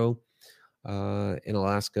 Broken Arrow in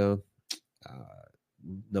Alaska,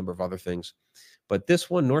 number of other things. But this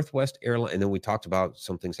one, Northwest Airlines, and then we talked about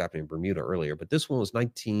some things happening in Bermuda earlier, but this one was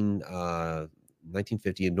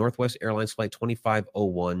 1950. Northwest Airlines Flight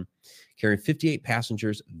 2501, carrying 58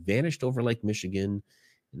 passengers, vanished over Lake Michigan,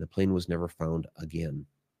 and the plane was never found again.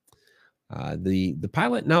 The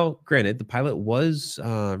pilot, now granted, the pilot was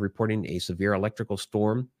reporting a severe electrical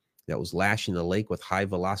storm that was lashing the lake with high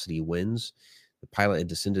velocity winds. The pilot had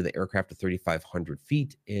descended the aircraft to 3,500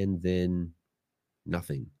 feet, and then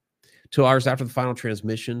nothing. 2 hours after the final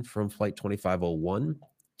transmission from Flight 2501,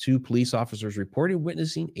 2 police officers reported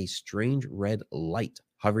witnessing a strange red light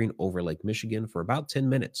hovering over Lake Michigan for about 10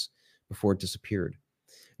 minutes before it disappeared.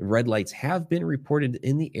 Red lights have been reported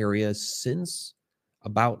in the area since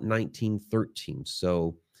about 1913.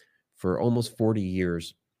 So for almost 40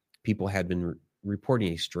 years, people had been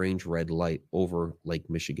reporting a strange red light over Lake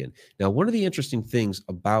Michigan. Now, one of the interesting things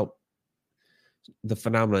about the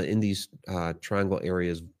phenomena in these triangle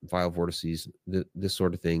areas, vial vortices, this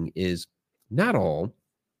sort of thing, is not all,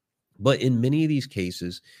 but in many of these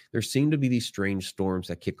cases, there seem to be these strange storms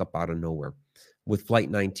that kick up out of nowhere. With Flight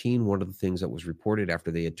 19, one of the things that was reported after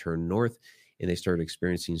they had turned north and they started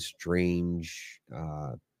experiencing strange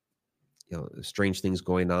things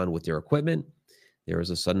going on with their equipment, there was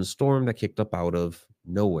a sudden storm that kicked up out of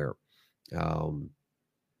nowhere. And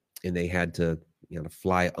they had to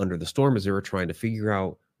fly under the storm as they were trying to figure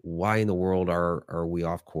out why in the world are we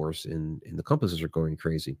off course and the compasses are going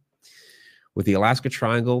crazy. With the Alaska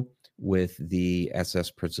Triangle, with the SS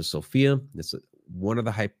Princess Sophia, this one of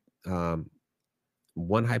the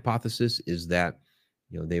one hypothesis is that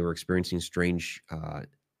they were experiencing strange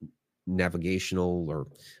navigational or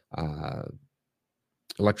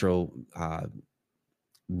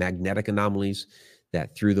electromagnetic anomalies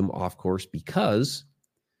that threw them off course because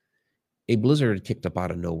a blizzard had kicked up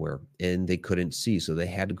out of nowhere and they couldn't see. So they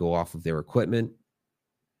had to go off of their equipment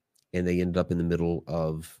and they ended up in the middle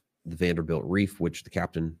of the Vanderbilt Reef, which the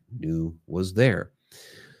captain knew was there.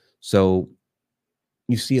 So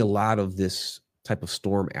you see a lot of this type of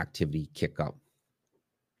storm activity kick up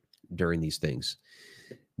during these things.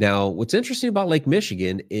 Now, what's interesting about Lake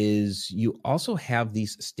Michigan is you also have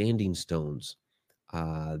these standing stones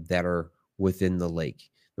that are within the lake.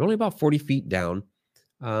 They're only about 40 feet down.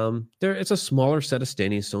 It's a smaller set of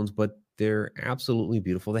standing stones, but they're absolutely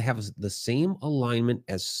beautiful. They have the same alignment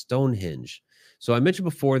as Stonehenge. So I mentioned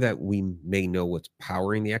before that we may know what's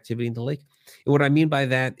powering the activity in the lake. And what I mean by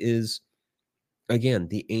that is again,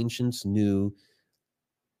 the ancients knew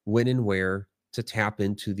when and where to tap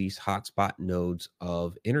into these hotspot nodes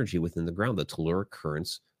of energy within the ground, the telluric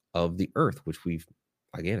currents of the earth, which we've,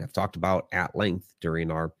 again, have talked about at length during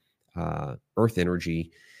our earth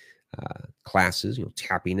energy classes,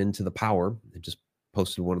 tapping into the power. I just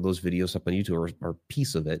posted one of those videos up on YouTube, or a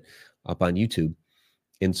piece of it up on YouTube.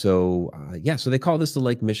 And so, so they call this the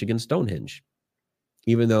Lake Michigan Stonehenge,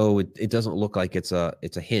 even though it doesn't look like it's a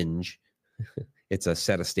hinge. It's a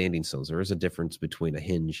set of standing stones. There is a difference between a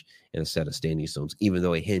hinge and a set of standing stones, even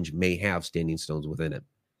though a hinge may have standing stones within it.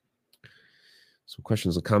 Some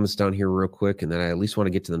questions and comments down here real quick, and then I at least want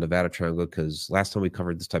to get to the Nevada Triangle, because last time we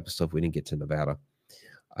covered this type of stuff, we didn't get to Nevada.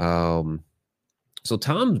 So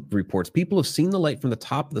Tom reports people have seen the light from the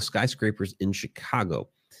top of the skyscrapers in Chicago.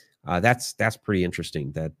 That's pretty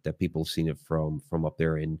interesting that people have seen it from up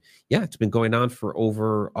there. And yeah, it's been going on for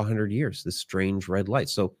over 100 years, this strange red light.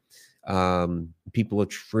 So people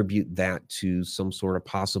attribute that to some sort of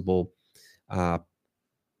possible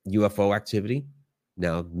UFO activity.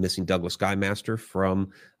 Now, missing Douglas Skymaster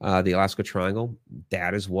from the Alaska Triangle,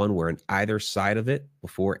 that is one where on either side of it,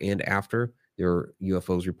 before and after, there are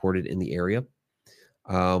UFOs reported in the area.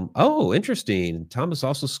 Oh, interesting. Thomas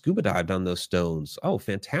also scuba dived on those stones. Oh,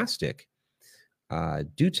 fantastic.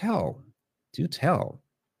 Do tell.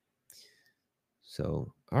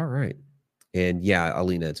 So, all right. And yeah,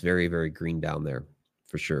 Alina, it's very, very green down there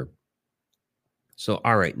for sure. So,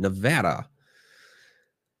 all right, Nevada.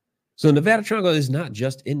 So Nevada Triangle is not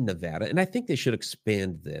just in Nevada, and I think they should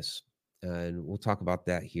expand this. And we'll talk about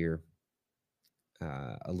that here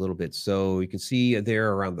a little bit. So you can see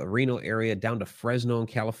there around the Reno area, down to Fresno in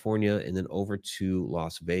California, and then over to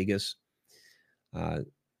Las Vegas.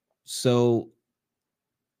 So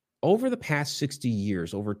over the past 60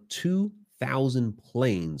 years, over 2,000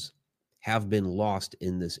 planes have been lost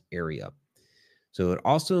in this area. So it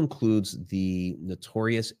also includes the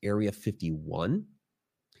notorious Area 51,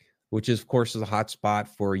 which is, of course, is a hot spot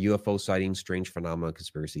for UFO sightings, strange phenomena,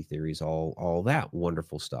 conspiracy theories, all that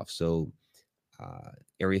wonderful stuff. So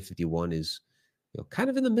Area 51 is kind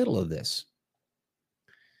of in the middle of this.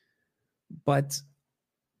 But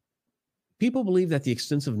people believe that the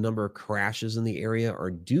extensive number of crashes in the area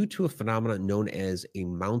are due to a phenomenon known as a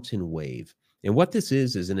mountain wave. And what this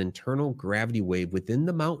is an internal gravity wave within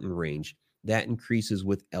the mountain range that increases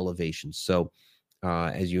with elevation. So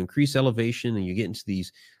as you increase elevation and you get into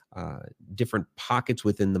these different pockets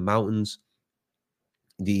within the mountains,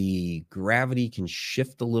 the gravity can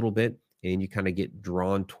shift a little bit and you kind of get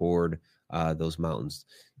drawn toward those mountains.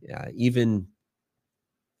 Even,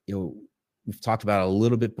 we've talked about a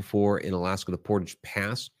little bit before in Alaska, the Portage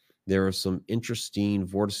Pass. There are some interesting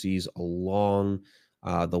vortices along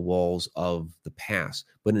the walls of the pass.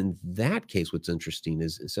 But in that case, what's interesting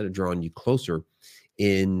is instead of drawing you closer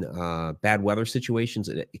in bad weather situations,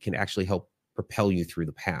 it can actually help propel you through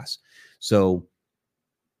the pass. So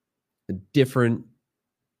a different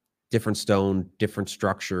stone, different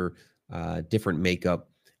structure, different makeup.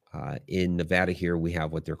 In Nevada here, we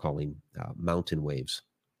have what they're calling mountain waves.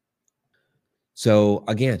 So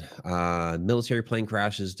again, military plane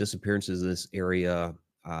crashes, disappearances in this area,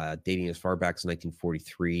 dating as far back as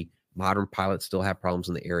 1943. Modern pilots still have problems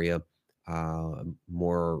in the area.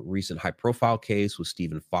 More recent high-profile case was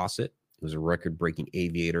Stephen Fawcett. He was a record-breaking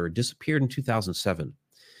aviator, disappeared in 2007.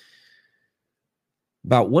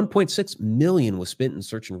 About $1.6 million was spent in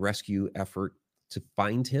search and rescue effort to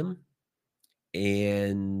find him,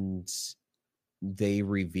 and they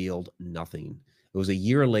revealed nothing. It was a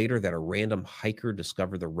year later that a random hiker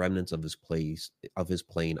discovered the remnants of his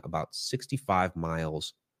plane about 65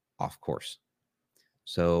 miles off course.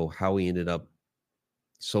 So how he ended up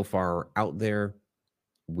so far out there,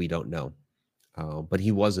 we don't know. But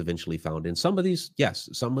he was eventually found. And some of these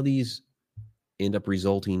end up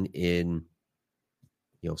resulting in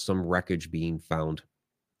some wreckage being found,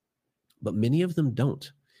 but many of them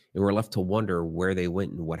don't, and we're left to wonder where they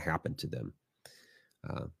went and what happened to them.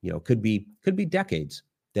 Could be decades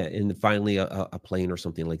that, and finally a plane or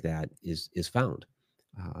something like that is found.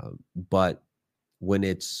 But when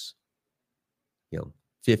it's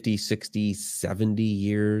 50, 60, 70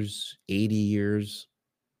 years, 80 years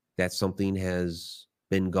that something has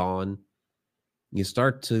been gone, you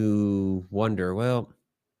start to wonder, well,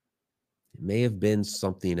 it may have been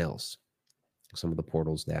something else. Some of the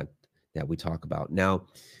portals that we talk about. Now,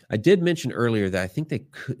 I did mention earlier that I think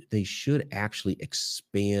they should actually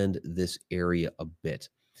expand this area a bit.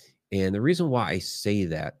 And the reason why I say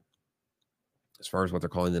that, as far as what they're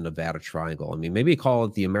calling the Nevada Triangle, I mean, maybe call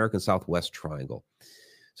it the American Southwest Triangle.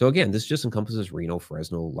 So again, this just encompasses Reno,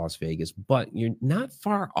 Fresno, Las Vegas, but you're not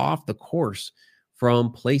far off the course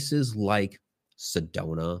from places like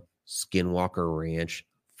Sedona, Skinwalker Ranch,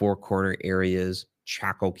 Four Corner areas,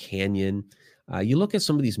 Chaco Canyon. You look at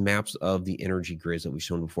some of these maps of the energy grids that we've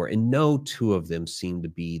shown before, and no two of them seem to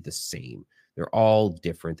be the same. They're all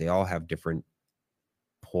different. They all have different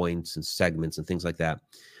points and segments and things like that.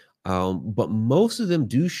 But most of them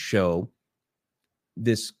do show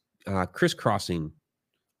this crisscrossing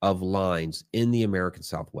of lines in the American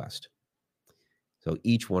Southwest. So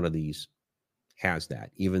each one of these has that,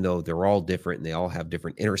 even though they're all different and they all have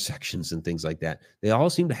different intersections and things like that. They all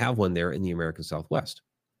seem to have one there in the American Southwest.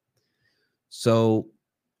 So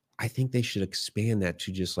I think they should expand that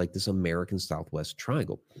to just like this American Southwest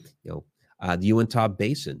triangle. The Uintah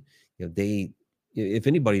Basin. If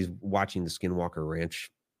anybody's watching the Skinwalker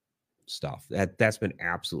Ranch stuff, that's been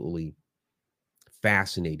absolutely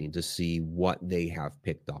fascinating to see what they have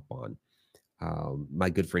picked up on. My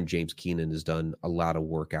good friend James Keenan has done a lot of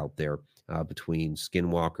work out there between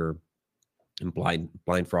Skinwalker and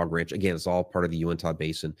Blind Frog Ranch. Again, it's all part of the Uintah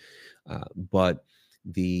Basin, but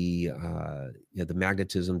the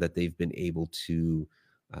magnetism that they've been able to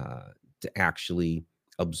actually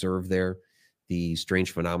observe there, the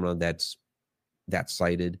strange phenomenon that's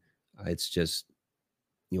cited, it's just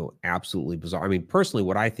absolutely bizarre. I mean, personally,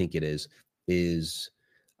 what I think it is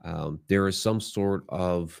there is some sort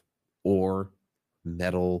of ore,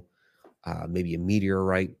 metal, maybe a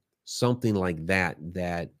meteorite, something like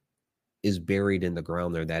that is buried in the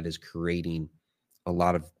ground there that is creating a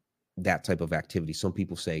lot of that type of activity. Some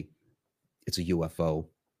people say it's a UFO.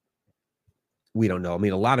 We don't know. I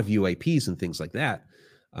mean, a lot of UAPs and things like that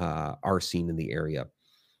are seen in the area,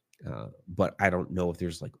 but I don't know if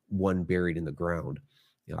there's like one buried in the ground.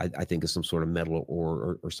 I think it's some sort of metal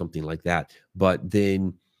or something like that. But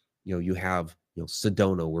then, you have,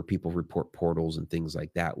 Sedona, where people report portals and things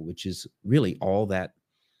like that, which is really all that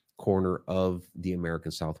corner of the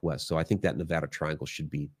American Southwest. So I think that Nevada Triangle should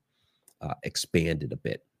be expanded a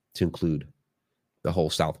bit to include the whole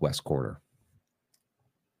Southwest corner.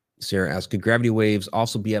 Sarah asks, could gravity waves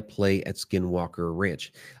also be at play at Skinwalker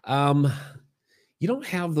Ranch? You don't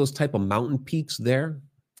have those type of mountain peaks there.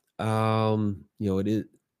 It is,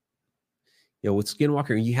 with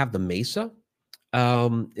Skinwalker, you have the mesa.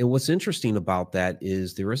 And what's interesting about that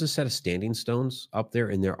is there is a set of standing stones up there,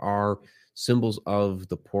 and there are symbols of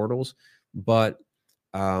the portals. But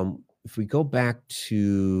if we go back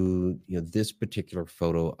to this particular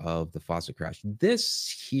photo of the faucet crash,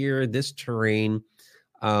 this terrain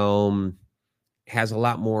has a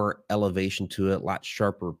lot more elevation to it, a lot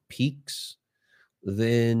sharper peaks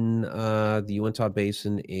than the Uintah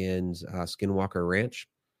Basin and Skinwalker Ranch.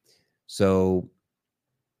 So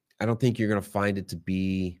I don't think you're going to find it to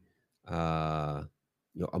be a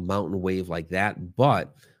mountain wave like that,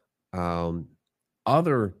 but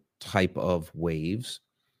other type of waves,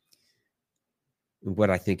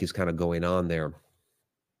 what I think is kind of going on there.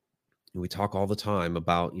 We talk all the time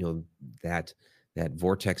about that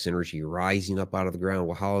vortex energy rising up out of the ground.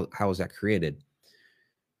 Well, how is that created?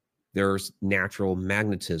 There's natural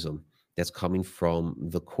magnetism that's coming from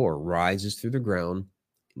the core, rises through the ground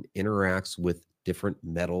and interacts with different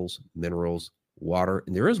metals, minerals, water.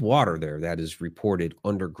 And there is water there that is reported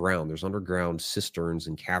underground. There's underground cisterns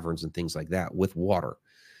and caverns and things like that with water.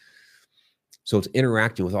 So it's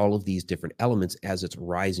interacting with all of these different elements as it's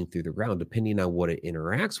rising through the ground. Depending on what it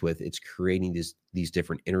interacts with, it's creating these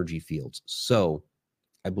different energy fields. So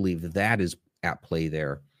I believe that is at play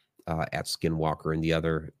there at Skinwalker and the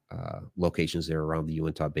other locations there around the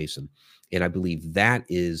Uintah Basin. And I believe that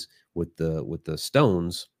is with the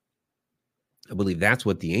stones. I believe that's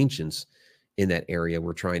what the ancients in that area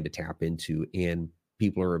were trying to tap into, and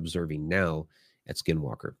people are observing now at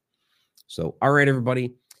Skinwalker. So, all right,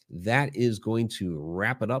 everybody, that is going to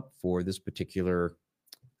wrap it up for this particular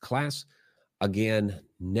class. Again,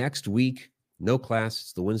 next week, no class.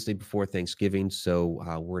 It's the Wednesday before Thanksgiving, so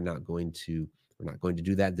we're not going to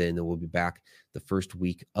do that. Then we'll be back the first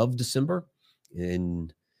week of December,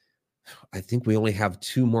 and I think we only have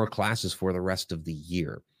 2 more classes for the rest of the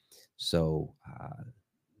year. So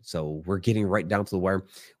we're getting right down to the wire.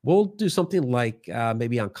 We'll do something like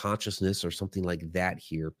maybe on consciousness or something like that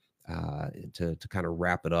here to kind of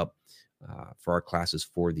wrap it up for our classes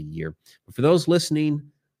for the year. But for those listening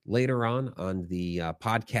later on the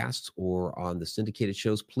podcasts or on the syndicated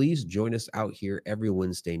shows, please join us out here every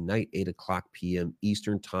Wednesday night, 8:00 p.m.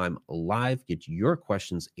 Eastern time, live. Get your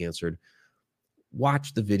questions answered.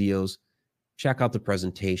 Watch the videos, check out the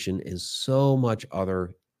presentation, and so much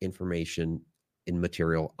other information and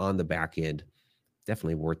material on the back end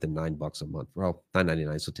definitely worth the $9 a month. Well,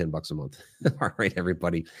 $9.99, so $10 a month. All right,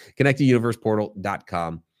 everybody.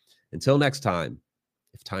 ConnectedUniversePortal.com. Until next time,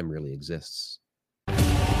 if time really exists.